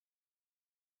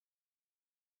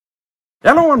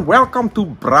Hello and welcome to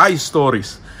Braai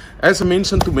Stories. As I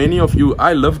mentioned to many of you,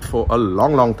 I lived for a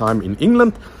long time in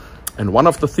England, and one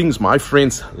of the things my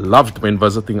friends loved when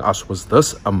visiting us was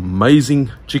this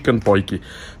amazing chicken potjie.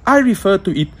 I refer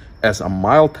to it as a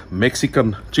mild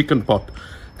Mexican chicken pot,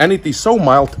 and it is so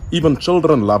mild even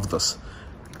children love this.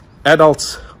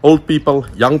 Adults, old people,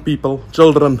 young people,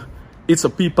 children, it's a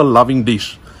people loving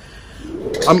dish.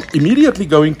 I'm immediately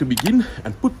going to begin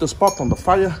and put this pot on the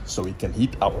fire so it can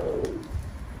heat up.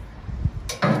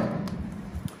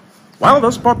 While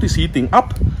this pot is heating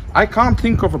up, I can't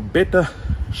think of a better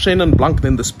Chenin Blanc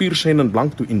than the Spear Chenin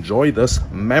Blanc to enjoy this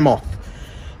mammoth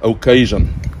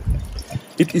occasion.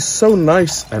 It is so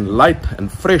nice and light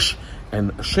and fresh,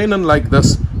 and Chenin like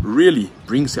this really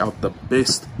brings out the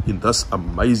best in this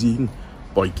amazing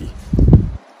potjie.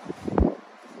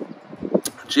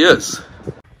 Cheers!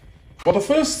 For the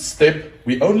first step,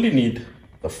 we only need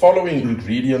the following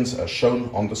ingredients as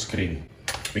shown on the screen.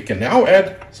 We can now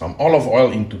add some olive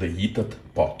oil into the heated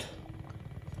pot.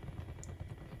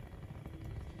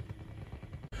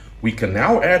 We can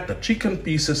now add the chicken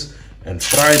pieces and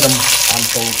fry them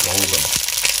until golden.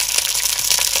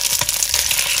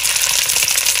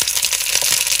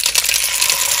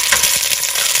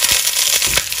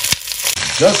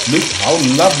 Just look how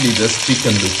lovely this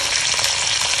chicken looks.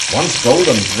 Once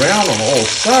golden brown on all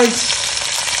sides,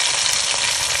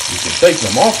 we can take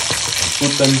them off and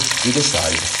put them to the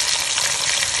side.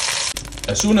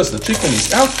 As soon as the chicken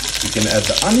is out, we can add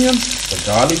the onions, the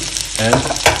garlic and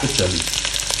the chili.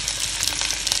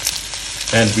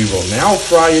 And we will now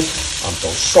fry it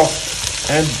until soft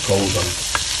and golden.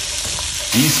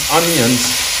 These onions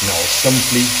smell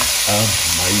simply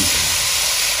amazing.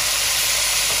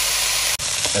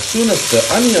 As soon as the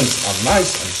onions are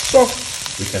nice and soft,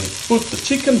 we can put the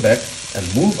chicken back and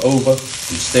move over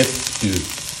to step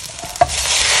 2.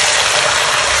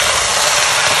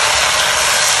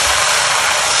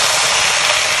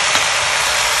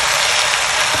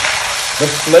 The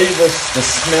flavors, the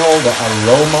smell, the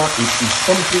aroma, it is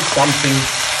simply something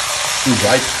to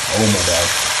write home about.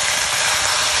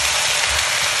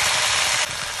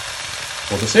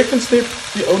 For the second step,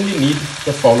 we only need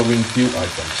the following few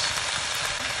items.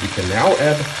 We can now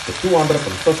add the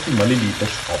 250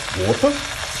 milliliters of water.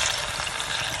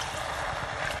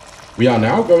 We are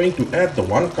now going to add the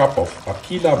 1 cup of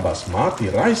Aquila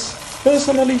basmati rice.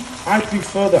 Personally, I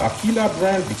prefer the Aquila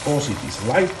brand because it is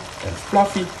light and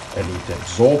fluffy and it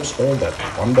absorbs all that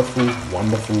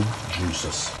wonderful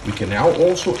juices. We can now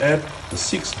also add the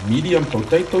 6 medium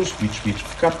potatoes which we've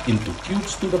cut into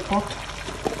cubes to the pot.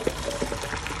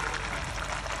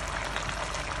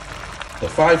 The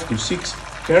 5 to 6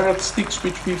 carrot sticks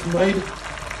which we've made.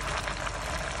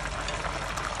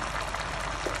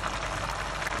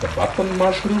 The button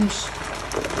mushrooms.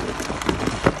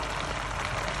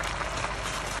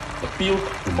 The peeled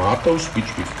tomatoes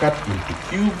which we've cut into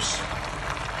cubes,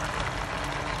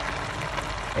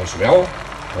 as well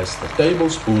as the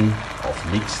tablespoon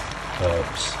of mixed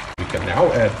herbs. We can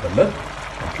now add the lid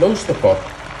and close the pot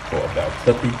for about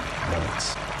 30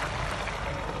 minutes.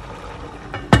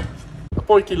 A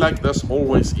potjie like this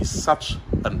always is such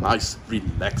a nice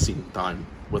relaxing time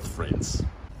with friends.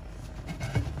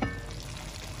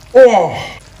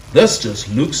 Oh, this just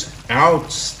looks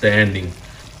outstanding.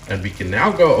 And we can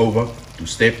now go over to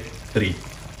step 3.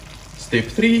 Step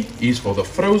 3 is for the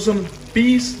frozen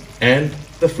peas and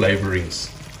the flavorings.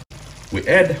 We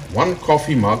add 1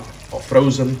 coffee mug of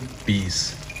frozen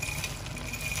peas.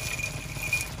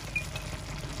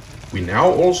 We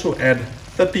now also add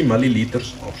 30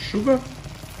 milliliters of sugar,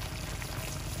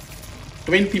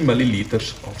 20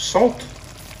 milliliters of salt,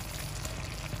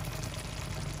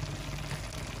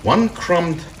 1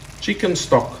 crumbed chicken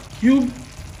stock cube,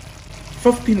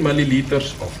 15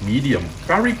 milliliters of medium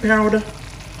curry powder,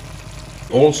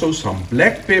 also some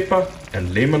black pepper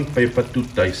and lemon pepper to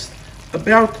taste,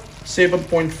 about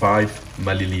 7.5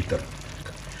 milliliter.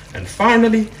 And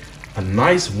finally, a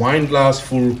nice wine glass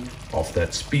full of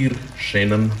that Spear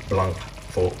Chenin Blanc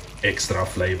for extra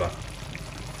flavor.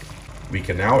 We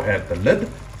can now add the lid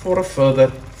for a further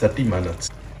 30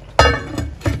 minutes.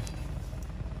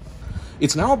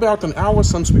 It's now about an hour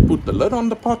since we put the lid on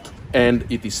the pot, and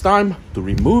it is time to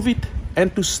remove it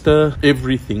and to stir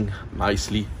everything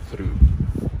nicely through.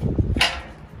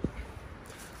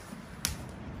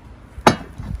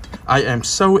 I am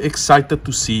so excited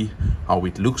to see how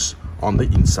it looks on the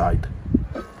inside.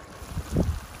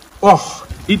 Oh,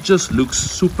 it just looks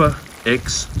super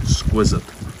exquisite.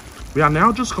 We are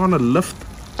now just gonna lift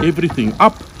everything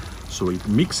up so it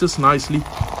mixes nicely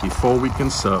before we can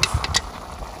serve.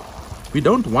 We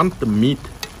don't want the meat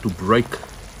to break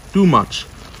too much,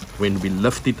 when we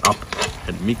lift it up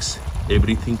and mix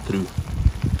everything through.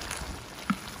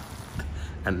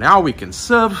 And now we can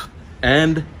serve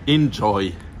and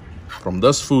enjoy. From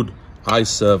this food, I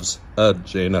serves a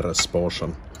generous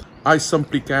portion. I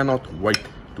simply cannot wait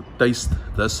to taste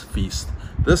this feast.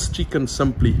 This chicken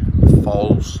simply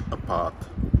falls apart.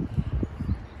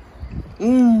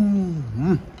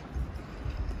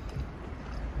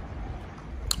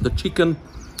 The chicken,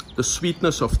 the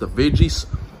sweetness of the veggies,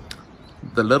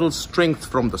 the little strength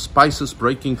from the spices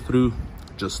breaking through,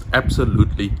 just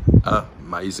absolutely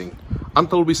amazing.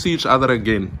 Until we see each other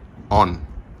again on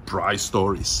Braai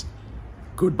Stories.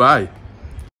 Goodbye.